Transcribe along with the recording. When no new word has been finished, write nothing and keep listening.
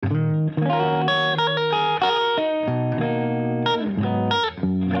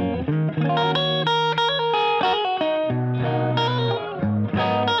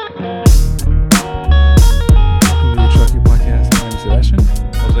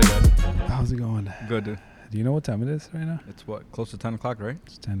How's it going? Good, dude. Do you know what time it is right now? It's what, close to 10 o'clock, right?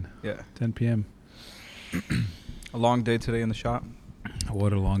 It's 10. Yeah. 10 p.m. A long day today in the shop.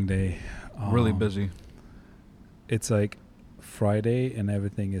 What a long day. Really busy. It's like Friday and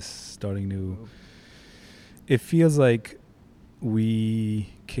everything is starting to... It feels like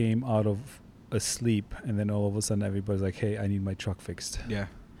we came out of a sleep and then all of a sudden everybody's like, hey, I need my truck fixed. Yeah.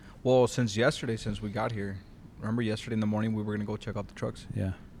 Well, since yesterday, since we got here, remember yesterday in the morning we were going to go check out the trucks?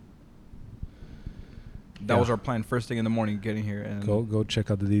 Yeah. That was our plan first thing in the morning, getting here. And Go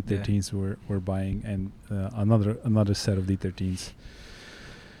check out the D13s we're buying and another set of D13s.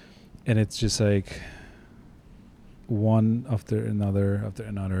 And it's just like one after another,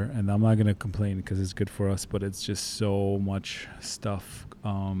 and I'm not gonna complain because it's good for us, but it's just so much stuff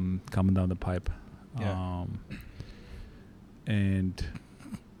coming down the pipe. Yeah. And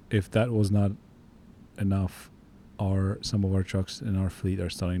if that was not enough, some of our trucks in our fleet are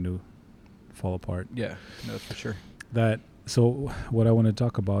starting to fall apart. Yeah, that's for sure. So what I want to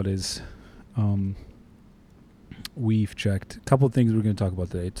talk about is we've checked a couple of things we're going to talk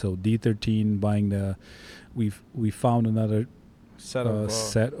about today. So D13 we found another set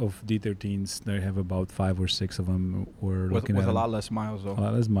of D13s. They have about 5 or 6 of them. We're looking at a lot less miles though. A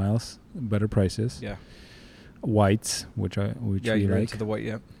lot less miles, better prices. Yeah. Whites, which we you're like. into the white,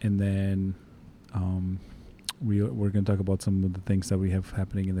 yeah. And then we're going to talk about some of the things that we have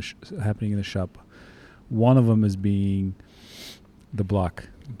happening in the shop. One of them is being the block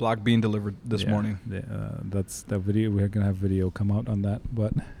being delivered this morning. That's the video. We're going to have video come out on that.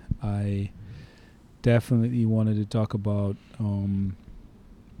 But I definitely wanted to talk about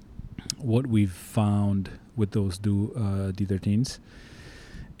what we've found with those D13s.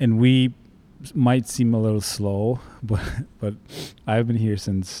 And we might seem a little slow, but I've been here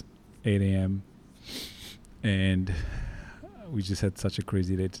since 8 a.m. and we just had such a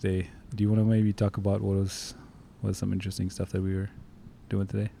crazy day today. Do you want to maybe talk about what was some interesting stuff that we were doing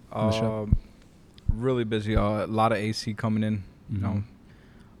today in the shop? Really busy. A lot of AC coming in. Mm-hmm.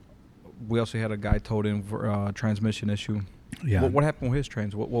 We also had a guy towed in for a transmission issue. Yeah. What happened with his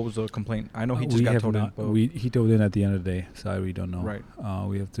trans? What was the complaint? I know he just got towed in. He towed in at the end of the day, so we don't know. Right.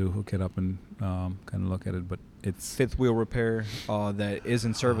 We have to hook it up and kind of look at it, but it's fifth wheel repair that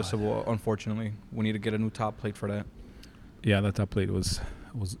isn't serviceable. Unfortunately, we need to get a new top plate for that. Yeah, that top plate is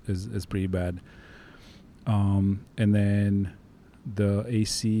pretty bad. And then the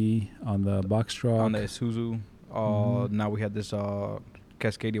AC on the box truck on the Isuzu. Now we had this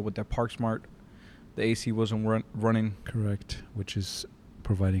Cascadia with that Park Smart. The AC wasn't running. Correct, which is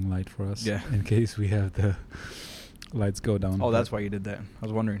providing light for us. Yeah. In case we have the lights go down. Oh, that's why you did that. I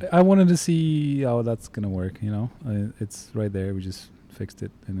was wondering. I wanted to see how that's gonna work. It's right there. We just fixed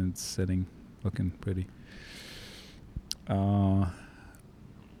it, and it's sitting, looking pretty.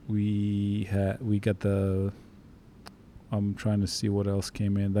 We got the. I'm trying to see what else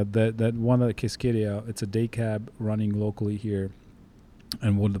came in. That one at Cascadia, it's a day cab running locally here,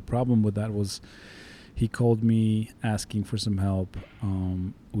 and what the problem with that was, he called me asking for some help.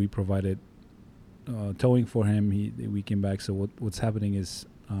 We provided towing for him. We came back. So what's happening is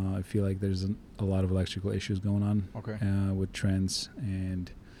I feel like there's a lot of electrical issues going on. Okay. With trends and.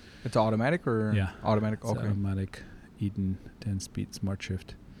 It's automatic or? Yeah. Automatic. It's okay. Automatic, Eaton 10-speed smart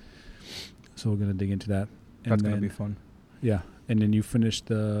shift. So we're gonna dig into that. That's gonna be fun. Yeah, and then you finished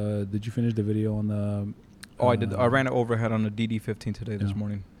Did you finish the video on the? Oh, I did. I ran it overhead on the DD15 today this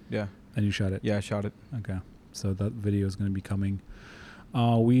morning. Yeah. And you shot it. Yeah, I shot it. Okay, so that video is gonna be coming.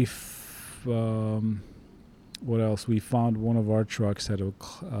 What else? We found one of our trucks had a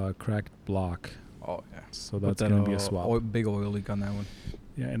cracked block. Oh yeah. So that's gonna be a swap. Big oil leak on that one.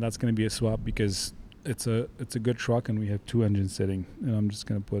 Yeah, and that's gonna be a swap because it's a good truck and we have 2 engines sitting, and I'm just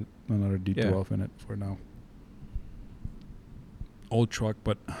gonna put another D12 in it for now. Old truck,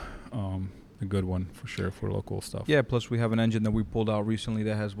 but a good one for sure for local stuff. Yeah, plus we have an engine that we pulled out recently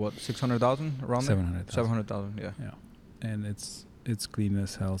that has 600,000 around 700,000. 700,000, yeah. Yeah, and it's clean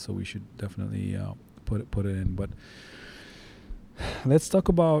as hell, so we should definitely put it in. But let's talk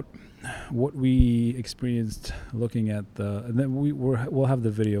about what we experienced looking at and then we'll have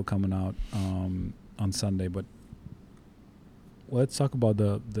the video coming out on Sunday, but let's talk about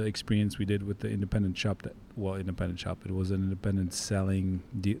the experience we did with the independent shop. It was an independent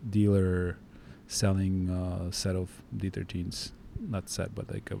dealer selling set of D13s, not set,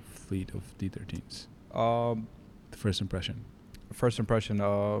 but like a fleet of D13s. The first impression.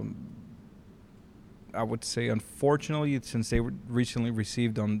 I would say, unfortunately, since they recently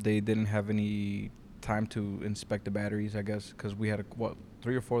received them, they didn't have any time to inspect the batteries, I guess, because we had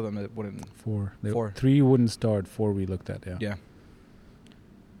 3 or 4 of them that wouldn't. 4. 4. 3 wouldn't start. 4 we looked at. Yeah. Yeah.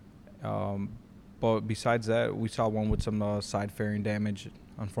 But besides that, we saw one with some side fairing damage.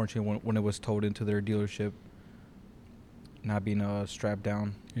 Unfortunately, when it was towed into their dealership, not being strapped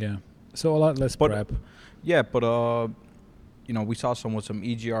down. Yeah. So a lot less But prep. yeah, but we saw some with some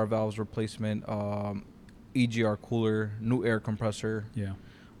EGR valves replacement, EGR cooler, new air compressor, Yeah.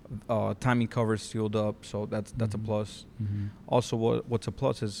 timing covers sealed up. So that's a Mhm. plus. Mm-hmm. Also, what's a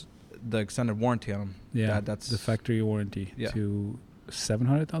plus is the extended warranty on them. Yeah. That's the factory warranty Yeah. to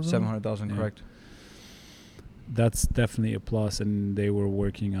 700,000. 700,000, Yeah. correct? That's definitely a plus, and they were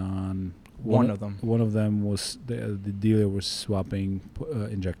working on One of them. One of them was the dealer was swapping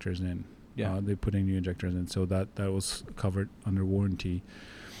injectors in. Yeah. They're putting new injectors in, so that was covered under warranty,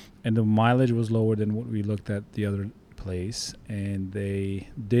 and the mileage was lower than what we looked at the other place, and they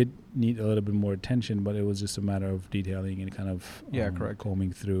did need a little bit more attention, but it was just a matter of detailing and kind of Correct.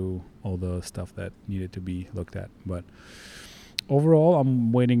 combing through all the stuff that needed to be looked at. But overall,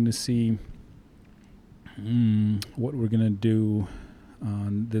 I'm waiting to see what we're gonna do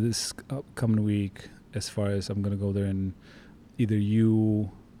on this upcoming week. As far as I'm gonna go there, and either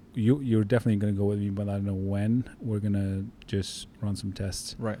you're definitely gonna go with me, but I don't know when. We're gonna just run some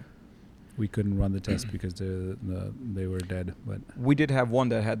tests. Right. We couldn't run the test because they were dead. But We did have one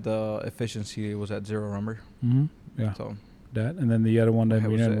that had the efficiency was at 0, remember? Yeah, So that, and then the other one that it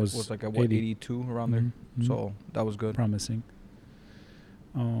we ran was was like at 80. 82 around there. Mhm. So that was good. Promising.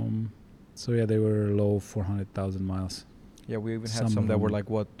 So yeah, they were low 400,000 miles. Yeah, we even Some had of some that were them like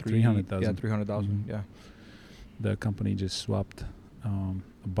what 300,000. Yeah, 300,000. Mhm. Yeah. The company just swapped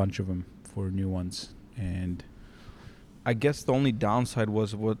a bunch of them for new ones, and I guess the only downside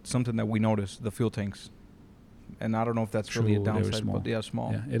was something that we noticed, the fuel tanks. And I don't know if that's really a True, they were downside, small. but yeah,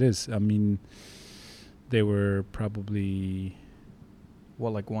 small. yeah, it is. I mean, they were probably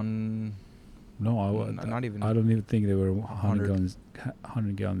What, like one? no, Not even. I don't even think they were 100 100. gallons,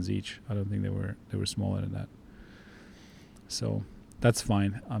 100 gallons each. I don't think they were smaller than that. So that's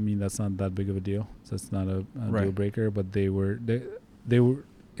fine. I mean, that's not that big of a deal. So it's not a Right. deal breaker. But they were.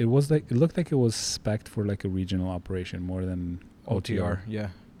 It looked like it was spec'd for like a regional operation more than OTR. Yeah.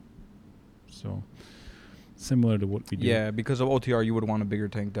 So similar to what we do. Yeah, because of OTR, you would want a bigger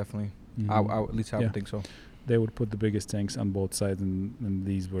tank, definitely. Mhm. At least I Yeah. would think so. They would put the biggest tanks on both sides, and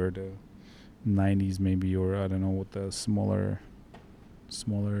these were the 90s maybe, or I don't know what the smaller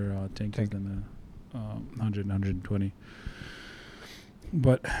tank is than the 100 and 120.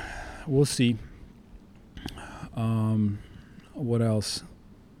 But we'll see. What else?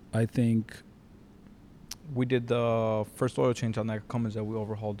 I think We did the first oil change on that Cummins that we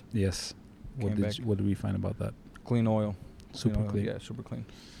overhauled. yes. Came back. What did we find about that? Clean oil. Super oil. clean. Yeah, super clean.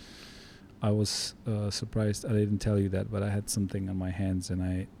 I was surprised. I didn't tell you that, but I had something on my hands, and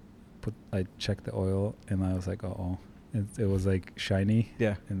I checked the oil, and I was like, oh, it was like shiny.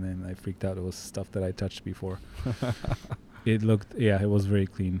 Yeah. And then I freaked out. It was stuff that I touched before. It was very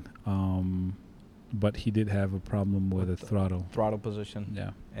clean. But he did have a problem with the throttle. Throttle position.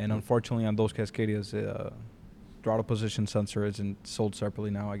 Yeah. And unfortunately, on those Cascadias, throttle position sensor isn't sold separately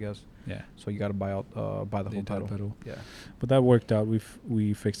now, I guess. Yeah. So you got to buy the whole entire pedal. Yeah. But that worked out.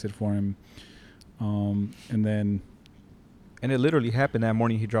 We fixed it for him. And then And it literally happened that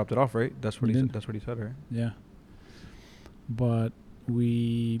morning he dropped it off, right? That's what He he said. did. That's what he said, right? yeah. But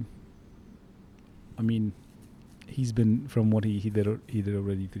I mean, he's been from what he did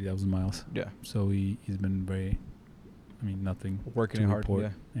already 3,000 miles. Yeah. So he's been very, nothing. Working to it hard. report.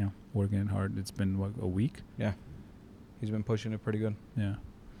 Yeah. Yeah, working it hard. It's been what, a week. Yeah. He's been pushing it pretty good. Yeah.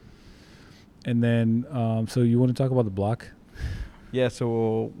 And then, so you want to talk about the block? Yeah,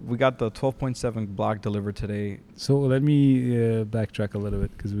 so we got the 12.7 block delivered today. So let me backtrack a little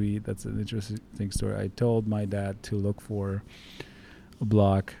bit, because that's an interesting story. I told my dad to look for a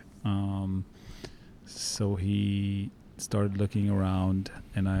block. So he started looking around,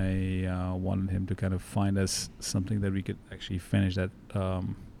 and I wanted him to kind of find us something that we could actually finish that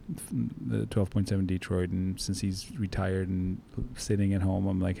the 12.7 Detroit. And since he's retired and sitting at home,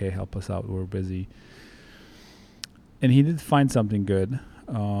 I'm like, hey, help us out. We're busy. And he did find something good.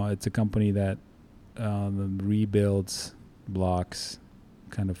 It's a company that rebuilds blocks,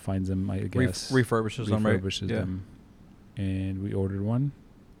 kind of finds them, I guess. Refurbishes them, right? Refurbishes them. And we ordered one.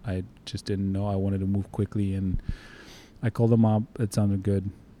 I just didn't know. I wanted to move quickly, and I called them up. It sounded good.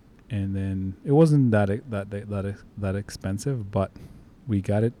 And then it wasn't that expensive, but we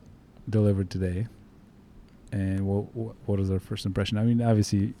got it delivered today. And what was our first impression? I mean,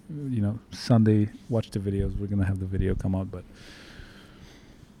 obviously, Sunday, watch the videos. We're going to have the video come out, but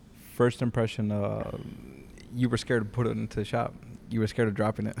First impression, you were scared to put it into the shop. You were scared of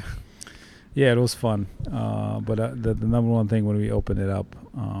dropping it. Yeah, it was fun. But the number one thing when we opened it up,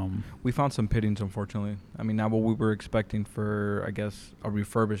 We found some pittings, unfortunately. I mean, not what we were expecting for, I guess, a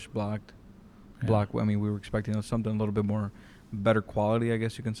refurbished yeah, block. I mean, we were expecting something a little bit more better quality, I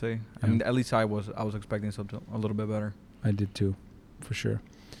guess you can say. I Yeah. mean, at least I was expecting something a little bit better. I did too, for sure.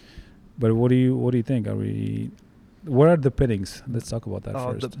 But what do you think? What are the pittings? Let's talk about that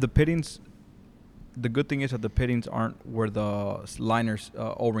first. The pittings. The good thing is that the pittings aren't where the liners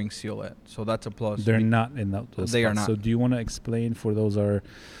O-ring seal at, so that's a plus. They're not in those They are spots. not. So do you want to explain for those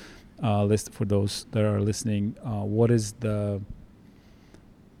for those that are listening,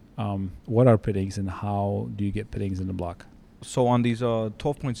 what are pittings and how do you get pittings in the block? So on these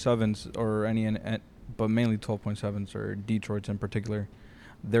 12.7s or but mainly 12.7s or Detroits in particular,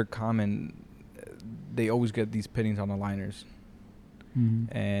 they're common. They always get these pittings on the liners,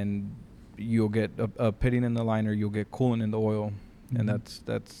 Mm-hmm. and you'll get a pitting in the liner, you'll get coolant in the oil, and Mm-hmm.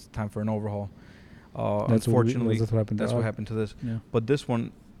 that's time for an overhaul. Unfortunately, Unfortunately, that's what happened to this. Yeah. But this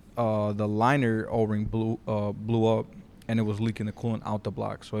one, the liner O-ring blew up, and it was leaking the coolant out the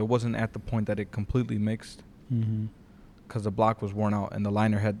block. So it wasn't at the point that it completely mixed, Mm-hmm. because the block was worn out, and the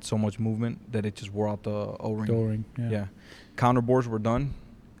liner had so much movement that it just wore out the O-ring. O-ring. Yeah. Counter bores were done,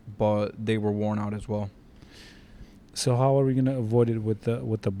 but they were worn out as well. So how are we going to avoid it with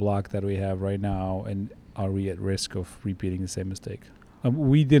the block that we have right now, and are we at risk of repeating the same mistake?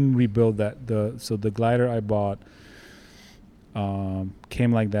 We didn't rebuild that. So the glider I bought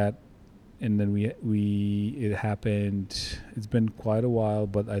came like that, and then it happened. It's been quite a while,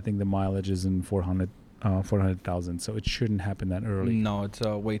 but I think the mileage is in 400,000, so it shouldn't happen that early. No, it's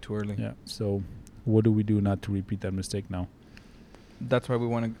way too early. Yeah. So what do we do not to repeat that mistake now? That's why we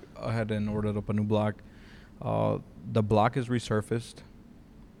went ahead and ordered up a new block. The block is resurfaced.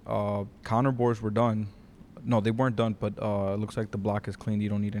 Counter bores were done. No, they weren't done, but it looks like the block is clean. You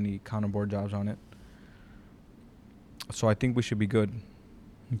don't need any counter bore jobs on it. So I think we should be good.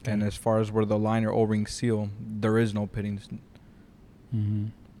 Okay. And as far as where the liner O-ring seal, there is no pittings. Mm-hmm.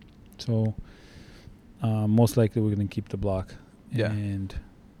 So most likely we're going to keep the block Yeah. and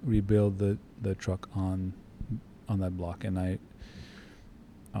rebuild the truck on that block. And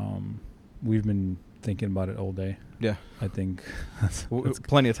we've been thinking about it all day. Yeah. I think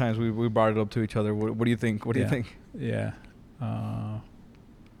Plenty of times we brought it up to each other. What do you think? What do you think? Yeah.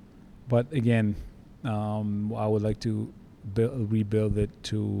 But again, I would like to rebuild it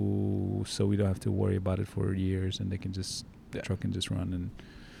so we don't have to worry about it for years, and they can just the truck can just run.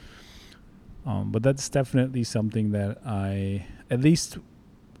 And but that's definitely something that I at least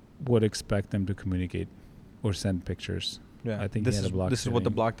would expect them to communicate or send pictures. Yeah. I think this he had is a block this is what the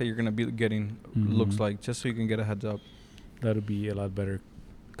fitting. block that you're gonna be getting looks Mhm. like, just so you can get a heads up. That would be a lot better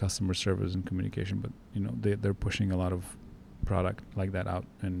customer service and communication. But they're pushing a lot of product like that out,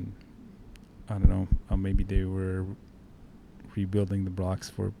 and I don't know. Maybe they were rebuilding the blocks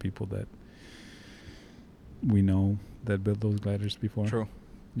for people that we know that built those gliders before. True.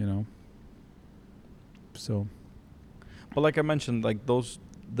 So But like I mentioned, like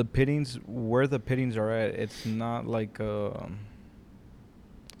the pittings, where the pittings are at, it's not like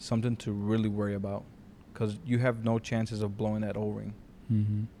something to really worry about, because you have no chances of blowing that O-ring.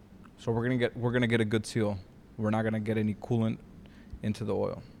 mm-hmm. So we're gonna get a good seal. We're not gonna get any coolant into the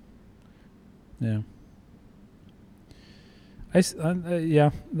oil. Yeah.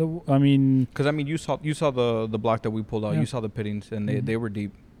 Yeah. I mean. Because I mean, you saw the block that we pulled out. Yeah. You saw the pittings, and Mhm. they were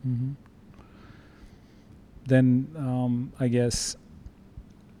deep. Mm-hmm. Then I guess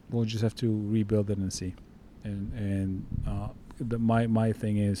we'll just have to rebuild it and see. And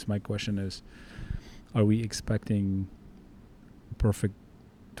my question is, are we expecting perfect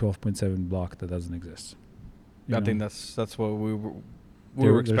 12.7 block that doesn't exist? I think that's what we were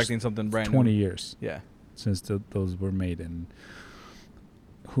There's expecting, something brand 20 new. years Yeah. since those were made, and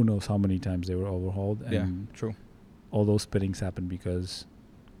who knows how many times they were overhauled. And Yeah. True. all those fittings happened because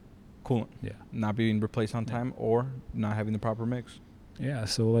Coolant yeah. not being replaced on Yeah. time, or not having the proper mix. Yeah,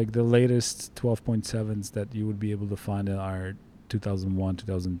 so like the latest 12.7s that you would be able to find are 2001,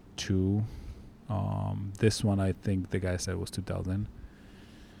 2002. This one, I think the guy said was 2000.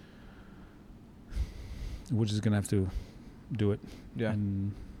 We're just going to have to do it Yeah.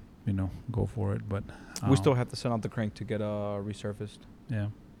 and, go for it. But We still have to send out the crank to get resurfaced. yeah.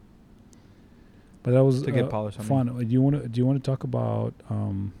 But that was To get polished, I fun. Do you want to talk about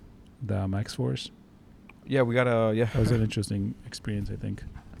the Max Force? Yeah, we got That was an interesting experience, I think.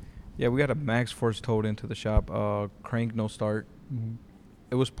 Yeah, we got a Max Force towed into the shop. Crank, no start. Mm-hmm.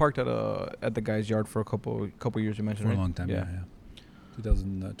 It was parked at the guy's yard for a couple years. You mentioned, For right? a long time, yeah.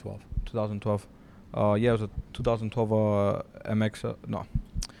 2012. 2012. Yeah, it was a 2012 MX. No,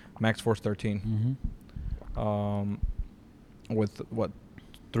 Max Force 13. With what,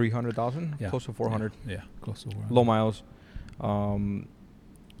 300,000? Yeah. Close to 400. Yeah, close to 400. Low miles.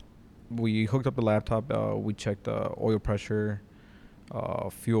 We hooked up the laptop. We checked oil pressure,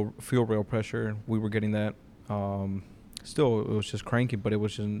 fuel rail pressure. We were getting that. Still, it was just cranky, but it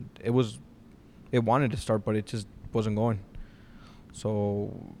wanted to start, but it just wasn't going.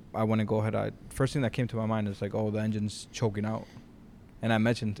 So I want to go ahead. First thing that came to my mind is like, oh, the engine's choking out, and I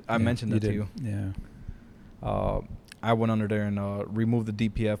mentioned that to you. Yeah. I went under there and removed the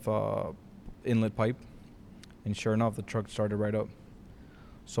DPF inlet pipe, and sure enough, the truck started right up.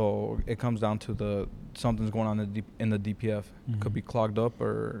 So it comes down to something's going on in the DPF. Could be clogged up,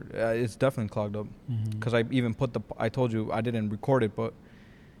 or it's definitely clogged up. Because I even I told you I didn't record it, but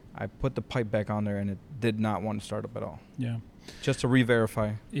I put the pipe back on there and it did not want to start up at all. Yeah. Just to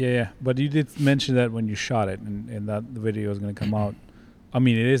re-verify. Yeah, but you did mention that when you shot it, and that the video is going to come out. I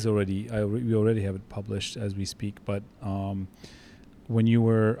mean, it is already. We already have it published as we speak. But when you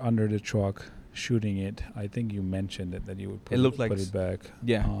were under the truck shooting it, I think you mentioned it that you would put it back.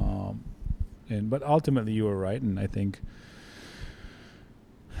 Yeah. But ultimately you were right, and I think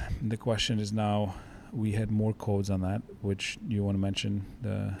the question is now. We had more codes on that, which you want to mention.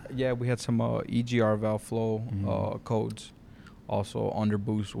 We had some EGR valve flow codes, also under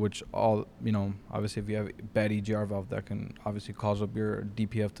boost, which obviously if you have bad EGR valve, that can obviously cause up your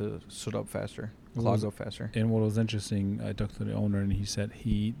DPF to soot up faster, clog up faster. And what was interesting, I talked to the owner, and he said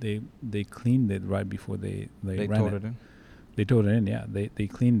they cleaned it right before they ran towed it in. They towed it in, yeah. They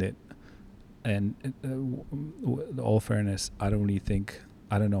cleaned it, and all fairness, I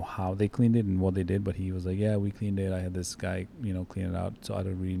don't know how they cleaned it and what they did, but he was like, yeah, we cleaned it. I had this guy, clean it out. So I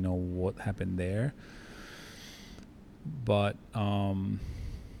don't really know what happened there. But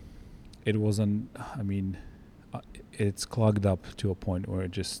it wasn't, it's clogged up to a point where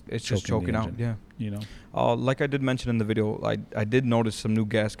it's just choking out, yeah. Like I did mention in the video, I did notice some new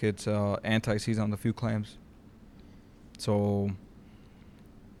gaskets, anti-seize on the few clamps. So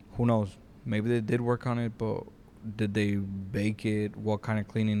who knows? Maybe they did work on it, but did they bake it? What kind of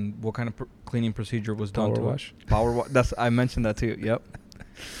cleaning procedure was done to it? Power wash. I mentioned that too. Yep.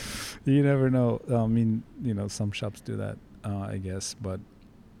 You never know. Some shops do that, I guess, but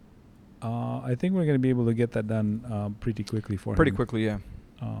I think we're going to be able to get that done pretty quickly for him. Pretty quickly, yeah.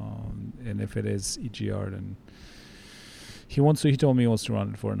 And if it is EGR, then he told me he wants to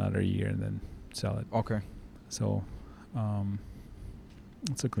run it for another year and then sell it. Okay. So,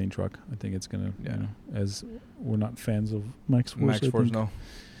 it's a clean truck. I think it's gonna, as we're not fans of Max Force. No.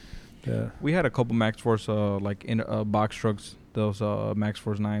 Yeah. We had a couple Max Force in box trucks. Those Max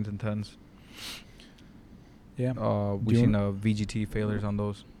Force 9s and 10s. Yeah. We've seen VGT failures on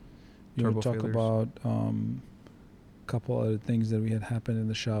those. You want to talk about a couple other things that we had happen in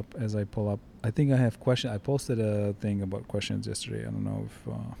the shop as I pull up. I think I have questions. I posted a thing about questions yesterday. I don't know if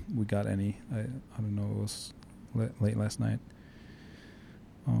we got any. I don't know. It was late last night.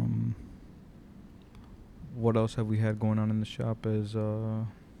 What else have we had going on in the shop is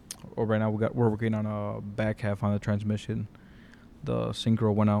right now we're working on a back half on the transmission. The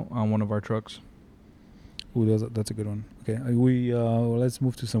synchro went out on one of our trucks. Ooh, that's a good one. Okay, let's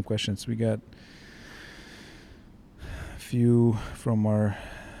move to some questions. We got a few from our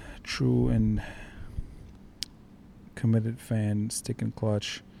true and committed fan, Stick and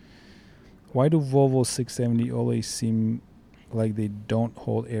Clutch. Why do Volvo 670 always seem like they don't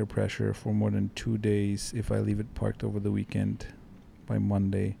hold air pressure for more than 2 days if I leave it parked over the weekend? By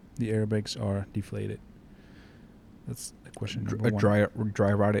Monday, the airbags are deflated. That's the question number one.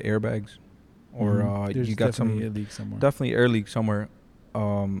 Dry rotted airbags, or you got definitely a leak somewhere. Definitely air leak somewhere.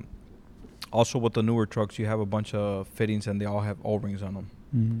 Also, with the newer trucks, you have a bunch of fittings and they all have O-rings on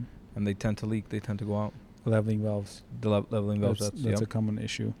them, and they tend to leak. They tend to go out. Leveling valves. The leveling valves. That's a common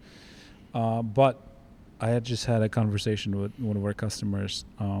issue. But I had just had a conversation with one of our customers.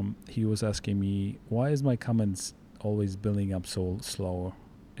 He was asking me, why is my Cummins always building up so slow?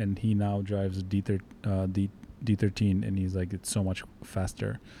 And he now drives a D13, and he's like, it's so much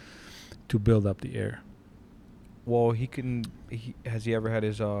faster to build up the air. Well, has he ever had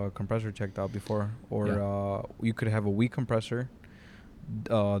his compressor checked out before? Or you could have a weak compressor.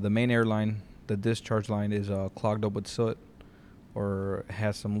 The main air line, the discharge line, is clogged up with soot or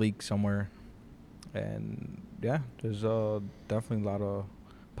has some leak somewhere. And there's definitely a lot of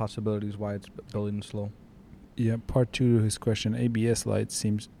possibilities why it's building slow. Yeah, part two to his question. ABS lights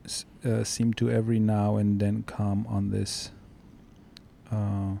seem to every now and then come on this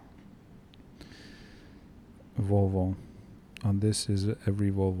Volvo. On this is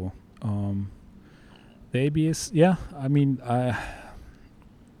every Volvo. The ABS, I mean,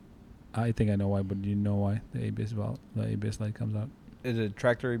 I think I know why, but do you know why the ABS light comes out? Is it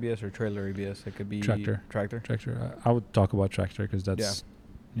tractor ABS or trailer ABS? It could be Tractor. Tractor. Tractor. I would talk about tractor because that's,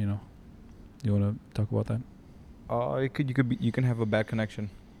 you know, you want to talk about that? You can have a bad connection,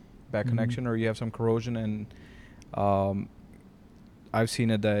 Mhm. connection, or you have some corrosion, and I've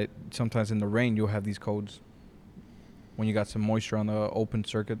seen it that sometimes in the rain you'll have these codes when you got some moisture on the open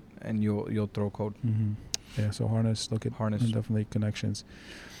circuit, and you'll throw code. Mm-hmm. Yeah. So harness. Look at Harness. definitely connections.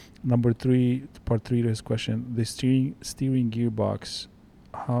 Number 3, part 3 to his question: the steering gearbox.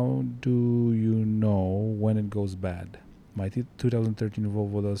 How do you know when it goes bad? My 2013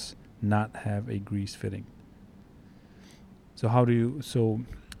 Volvo does not have a grease fitting. So how do you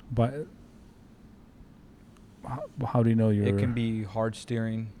how do you know you're It can be hard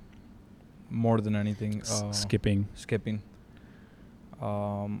steering, more than anything. skipping? Skipping.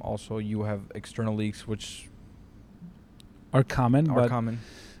 Also, you have external leaks, which Are common, are common.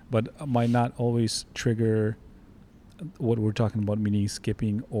 but might not always trigger what we're talking about, meaning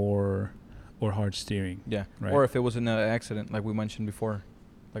skipping or hard steering. Yeah. Right. Or if it was in an accident, like we mentioned before,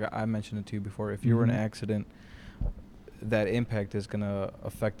 like I mentioned it to you before, if you were in an Mhm. accident, that impact is gonna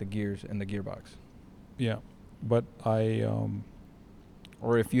affect the gears and the gearbox. Yeah, but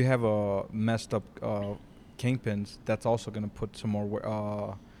Or if you have a messed up kingpins, that's also gonna put some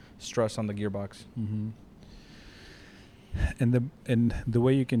more stress on the gearbox. mm-hmm. And the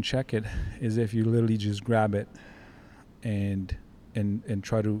way you can check it is if you literally just grab it and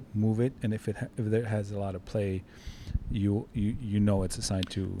try to move it, and if there has a lot of play, you know it's assigned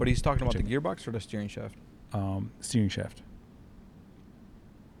to. But he's talking about check. the gearbox or the steering shaft? Steering shaft.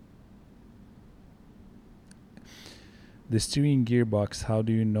 The steering gearbox. How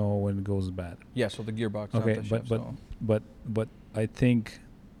do you know when it goes bad? Yeah, so the gearbox. Okay, not the shaft, so. but I think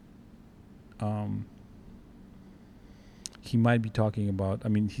he might be talking about. I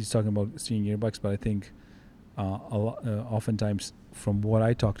mean, he's talking about steering gearbox, but I think oftentimes, from what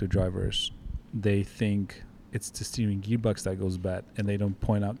I talk to drivers, they think it's the steering gearbox that goes bad, and they don't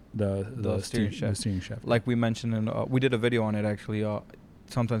point out the steering shaft. The steering shaft. Like we mentioned, we did a video on it actually.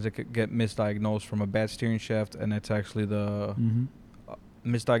 Sometimes it could get misdiagnosed from a bad steering shaft, and it's actually the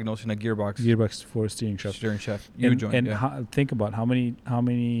misdiagnosing a gearbox for steering shaft. Steering shaft. And think about how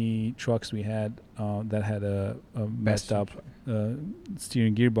many trucks we had that had a messed up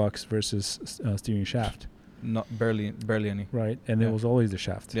steering gearbox versus steering shaft. Not barely any. Right, and it was always the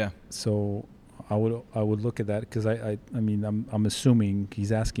shaft. Yeah. So I would look at that because I mean I'm assuming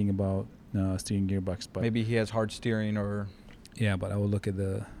he's asking about steering gearbox, but maybe he has hard steering or. Yeah, but I would look at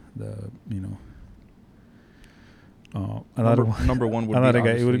the Number one would another be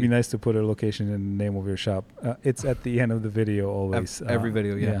guy. It would be nice to put a location and the name of your shop. It's at the end of the video always. Every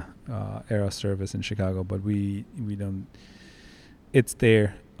video, yeah. Era Service in Chicago, but we don't. It's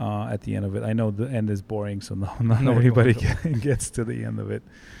there at the end of it. I know the end is boring, so not everybody gets to the end of it.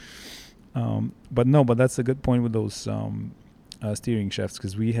 But that's a good point with those steering shafts,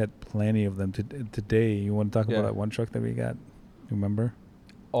 because we had plenty of them today. You want to talk about that one truck that we got? Remember?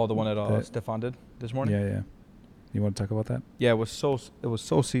 Oh, the one that Stefan did this morning? Yeah. You want to talk about that? Yeah, it was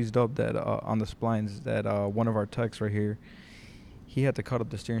so seized up that on the splines that one of our techs right here, he had to cut up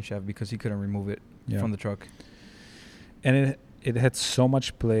the steering shaft because he couldn't remove it from the truck. And it had so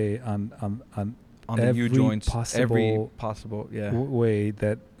much play on the U joints, every possible way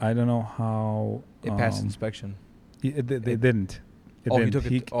that I don't know how it passed inspection. They didn't. He took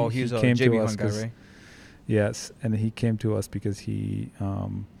it. He's a JB Hunt guy, right? Yes, and he came to us because he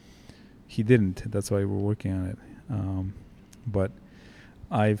didn't. That's why we're working on it. But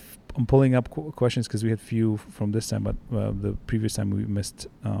I'm pulling up questions because we had few from this time, but the previous time we missed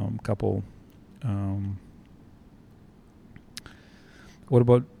a couple. What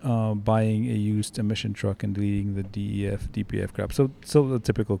about buying a used emission truck and deleting the DEF, DPF crap? So the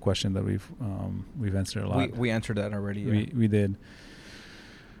typical question that we've answered a lot. We answered that already. Yeah. We did.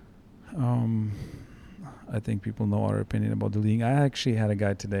 I think people know our opinion about deleting. I actually had a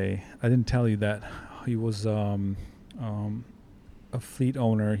guy today. I didn't tell you that. He was a fleet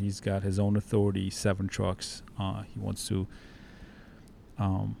owner. He's got his own authority, 7 trucks. He wants to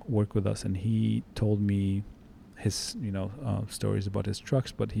work with us, and he told me his stories about his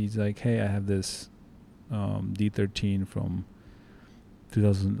trucks. But he's like, hey, I have this D13 from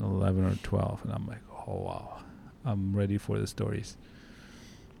 2011 or 12, and I'm like, oh wow, I'm ready for the stories.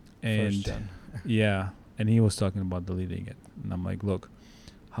 And yeah, and he was talking about deleting it, and I'm like, look,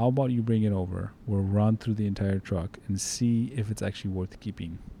 how about you bring it over? We'll run through the entire truck and see if it's actually worth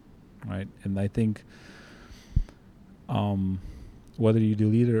keeping, right? And I think whether you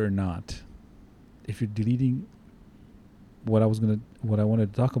delete it or not, if you're deleting what I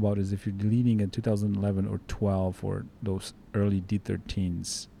wanted to talk about is if you're deleting a 2011 or 12 or those early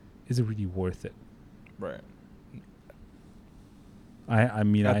D13s, is it really worth it? Right. I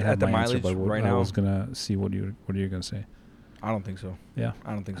mean, I At have the my answer, mileage but right I now, was gonna see what you're gonna say. I don't think so. Yeah,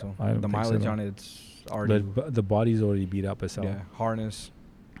 I don't think so. I don't The think so mileage at all. on it's already The body's already beat up as hell. yeah, harness,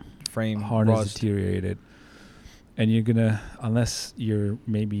 frame, Harness rust. deteriorated, and you're gonna, unless you're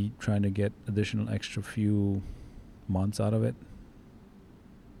maybe trying to get additional extra few months out of it.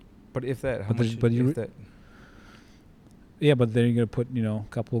 But if that, how But there's- much? but you If that, Yeah, but then you're gonna put a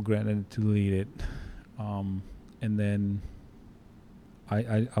couple of grand in to delete it, and then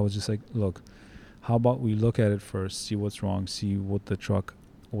I was just like, look, how about we look at it first, see what's wrong, see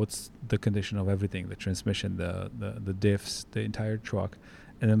what's the condition of everything, the transmission, the diffs, the entire truck,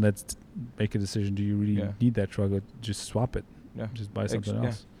 and then let's make a decision. Do you really Yeah. need that truck, or just swap it? yeah, Just buy something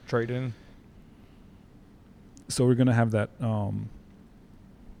else. trade in. So we're gonna have that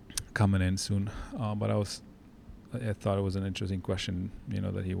coming in soon. But I thought it was an interesting question,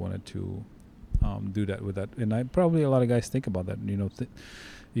 that he wanted to do that with that. And probably a lot of guys think about that.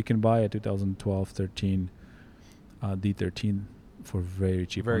 You can buy a 2012, 13 D13 for very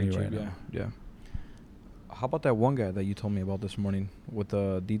cheap Very money cheap. right Yeah, now. yeah. How about that one guy that you told me about this morning with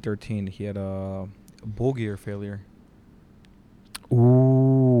the D13? He had a bull gear failure.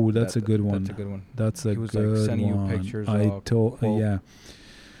 Ooh, that's a good one. That's a good one. That's a He was, good like, sending one. you pictures, yeah. yeah.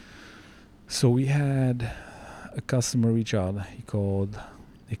 So we had a customer reach out. He called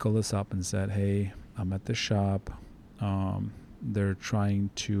us up and said, "Hey, I'm at the shop. They're trying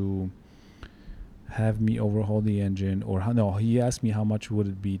to have me overhaul the engine, he asked me how much would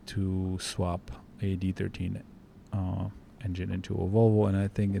it be to swap a D13 engine into a Volvo, and I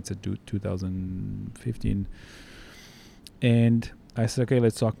think it's a 2015. And I said, okay,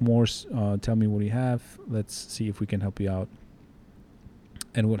 let's talk more. Tell me what you have. Let's see if we can help you out.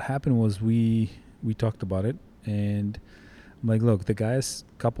 And what happened was we talked about it, and I'm like, look, the guy's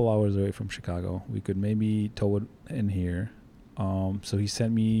a couple hours away from Chicago. We could maybe tow it in here. So he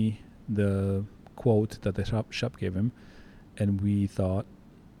sent me the quote that the shop gave him, and we thought,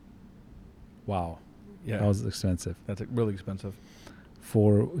 wow, Yeah, that was expensive. that's really expensive.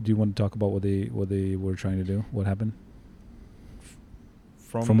 Do you want to talk about what they were trying to do? What happened?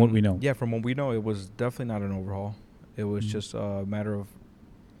 From what we know. Yeah, from what we know, it was definitely not an overhaul. It was just a matter of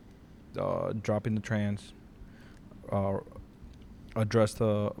dropping the trans, address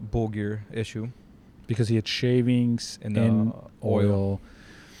the bull gear issue. Because he had shavings In in the oil,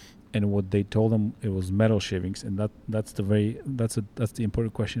 and what they told him, it was metal shavings, and that's the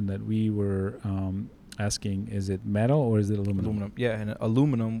important question that we were asking: is it metal or is it aluminum? Yeah, and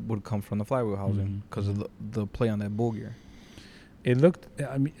aluminum would come from the flywheel housing because of the play on that bull gear. It looked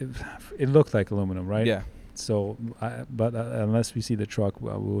like aluminum, right? Yeah. So, but unless we see the truck, we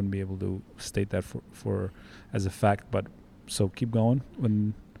wouldn't be able to state that for as a fact. But so keep going.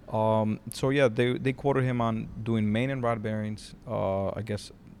 So yeah, they quoted him on doing main and rod bearings. I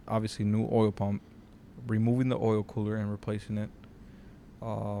guess obviously new oil pump, removing the oil cooler and replacing it.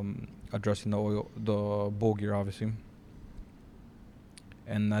 Addressing the bull gear obviously.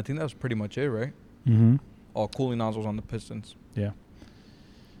 And I think that was pretty much it, right? Mm-hmm. Cooling nozzles on the pistons. Yeah.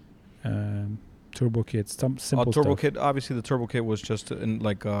 Turbo kits, some simple Turbo stuff. kit. Obviously, the turbo kit was just in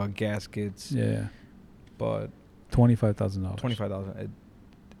like gaskets. Yeah. But $25,000. $25,000.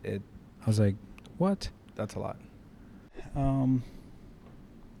 It. I was like, what? That's a lot.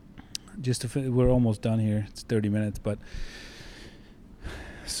 Just we're almost done here. It's 30 minutes, but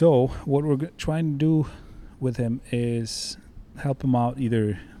so what we're trying to do with him is help him out,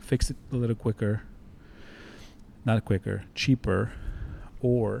 either fix it a little cheaper,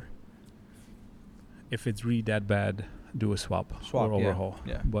 or if it's really that bad, do a swap or overhaul.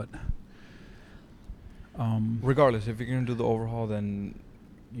 Yeah. But regardless, if you're gonna do the overhaul, then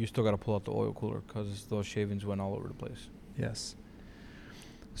you still gotta pull out the oil cooler because those shavings went all over the place. yes.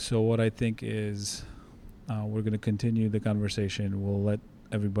 So what I think is we're going to continue the conversation. We'll let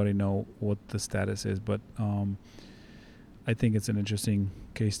everybody know what the status is, but I think it's an interesting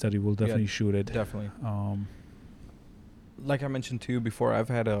case study. We'll definitely shoot it. Definitely. Like I mentioned to you before, I've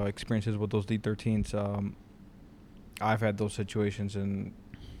had experiences with those D13s. I've had those situations, and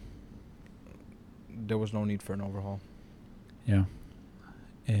there was no need for an overhaul. Yeah.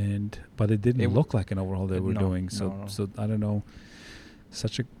 But it didn't look like an overhaul they were doing. So I don't know.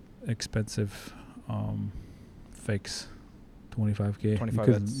 Such a expensive fix, $25,000.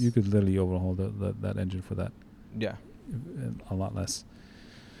 25. You could literally overhaul that engine for that. Yeah. A lot less.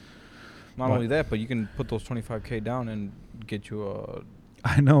 Not only that, but you can put those $25,000 down and get you a.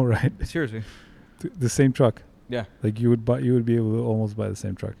 I know, right? Seriously. The same truck. Yeah. Like you would be able to almost buy the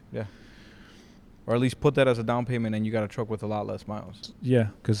same truck. Yeah. Or at least put that as a down payment, and you got a truck with a lot less miles. Yeah,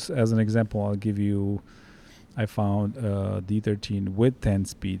 because as an example, I'll give you. I found D13 with 10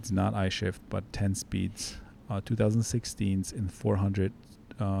 speeds, not iShift, but 10 speeds, 2016s in 400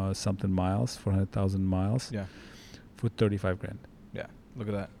 something miles, 400,000 miles. Yeah. For 35 grand. Yeah. Look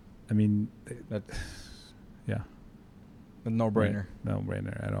at that. I mean, That's yeah. a no-brainer. Right. No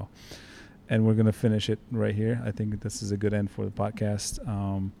brainer at all. And we're gonna finish it right here. I think this is a good end for the podcast.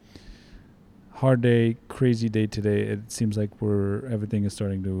 Hard day, crazy day today. It seems like everything is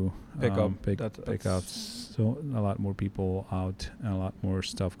starting to Pick up. pick up. So a lot more people out and a lot more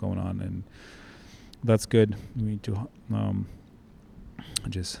stuff going on, and that's good. We need to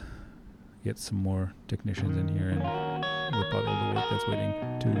just get some more technicians in here and whip out all the work that's waiting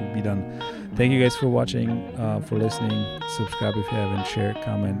to be done. Thank you guys for watching, for listening. Subscribe if you haven't, share,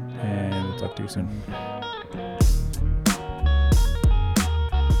 comment, and we'll talk to you soon.